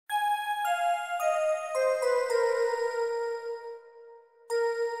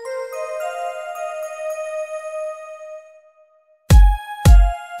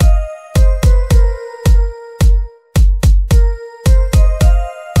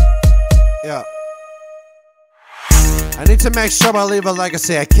Yeah. I need to make sure I leave a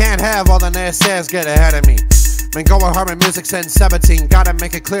legacy. I can't have all the naysayers get ahead of me. Been going hard with music since 17. Gotta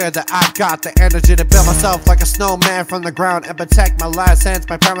make it clear that I've got the energy to build myself like a snowman from the ground and protect my life since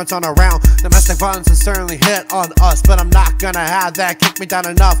my parents aren't around. Domestic violence has certainly hit on us, but I'm not gonna have that kick me down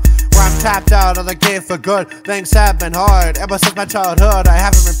enough. Where I'm tapped out of the game for good. Things have been hard ever since my childhood. I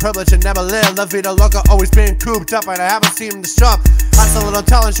haven't been privileged and never lived La Vida Loca, always been cooped up and I haven't seen the struck. That's a little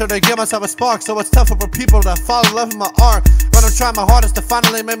talent, should I give myself a spark? So it's tougher for people to fall in love with my art. But I'm trying my hardest to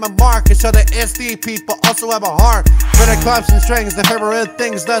finally make my mark and show that it's the people also have a heart. Better claps and strings, the favorite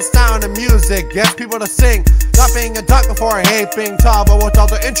things, the sound of music gets people to sing. Not being a duck before I hate being tall, but with all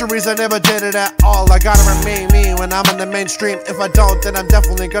the injuries I never did it at all. I gotta remain me when I'm in the mainstream. If I don't, then I'm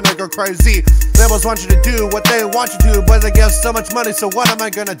definitely gonna go crazy. Labels want you to do what they want you to, but they give so much money, so what am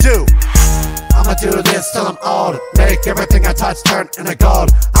I gonna do? I'ma do this till I'm old, make everything I touch turn into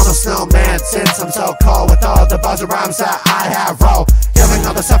gold. I'm a snowman since I'm so cold, with all the buzz rhymes that I have rolled. Giving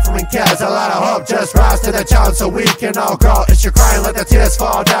all the suffering kids a lot of hope, just rise to the challenge so we can all grow. It's your crying, let the tears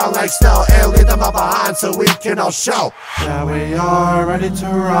fall down like snow, and leave them all behind so we can all show. Yeah, we are ready to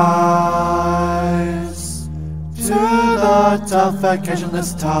rise to the tough occasion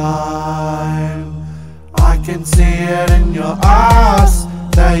this time. I can see it in your eyes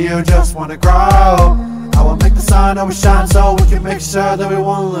that you just wanna grow. I will make the sun always shine so we can make sure that we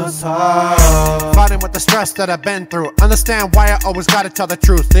won't lose hope. Fighting with the stress that I've been through, understand why I always gotta tell the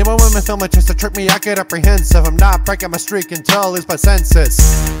truth. Even women film it just to trick me, I get apprehensive. I'm not breaking my streak until I lose my senses.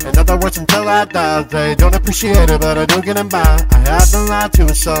 In other words, until I die, they don't appreciate it, but I do get them by. I have been lied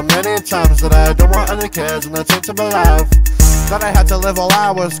to so many times that I don't want other kids and I take to my life. That I had to live while I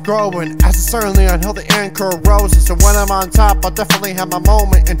was growing, as it's certainly unhealthy and corrosive. So when I'm on top, I'll definitely have my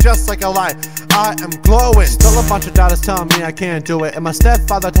moment, and just like a light, I am glowing. Still a bunch of doubters telling me I can't do it, and my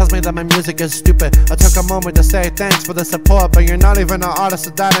stepfather tells me that my music is stupid. I took a moment to say thanks for the support, but you're not even an artist, so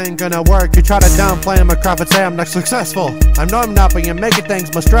that ain't gonna work. You try to downplay my craft and say I'm not successful. I know I'm not, but you're making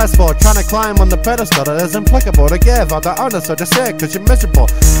things more stressful. Trying to climb on the pedestal that is implicable to give all the honor, so just say it cause you're miserable.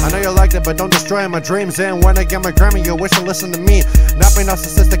 I know you liked it, but don't destroy my dreams. And when I get my Grammy, you wish to listen to me. Not being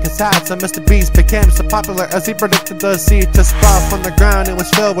narcissistic as hats, and Mr. Beast became so popular as he predicted the seed to sprout from the ground. It was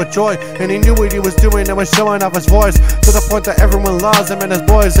filled with joy, and he knew what he was doing and was showing off his voice to the point that everyone loves him and his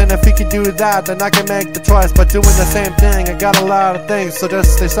boys. And if he could do that, then I can make the choice. But doing the same thing, I got a lot of things, so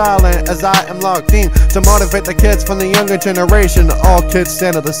just stay silent as I am locked in to motivate the kids from the younger generation. All kids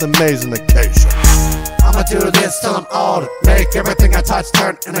stand at this amazing occasion. I'ma do this till I'm old, make everything I touch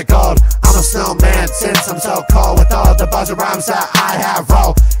turn into gold. I'm a snowman since I'm so cold, with all the buzz rhymes that I have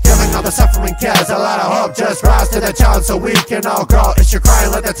rolled. Giving all the suffering kids a lot of hope, just rise to the challenge so we can all grow. It's your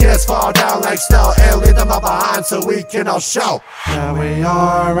crying, let the tears fall down like snow, and leave them all behind so we can all show. Yeah, we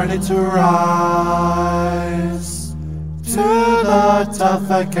are ready to rise to the tough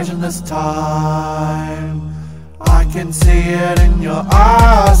occasion this time. I can see it in your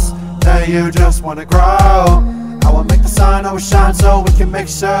eyes that you just wanna grow. I will make the sun always shine so we can make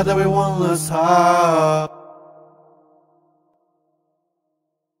sure that we won't lose hope.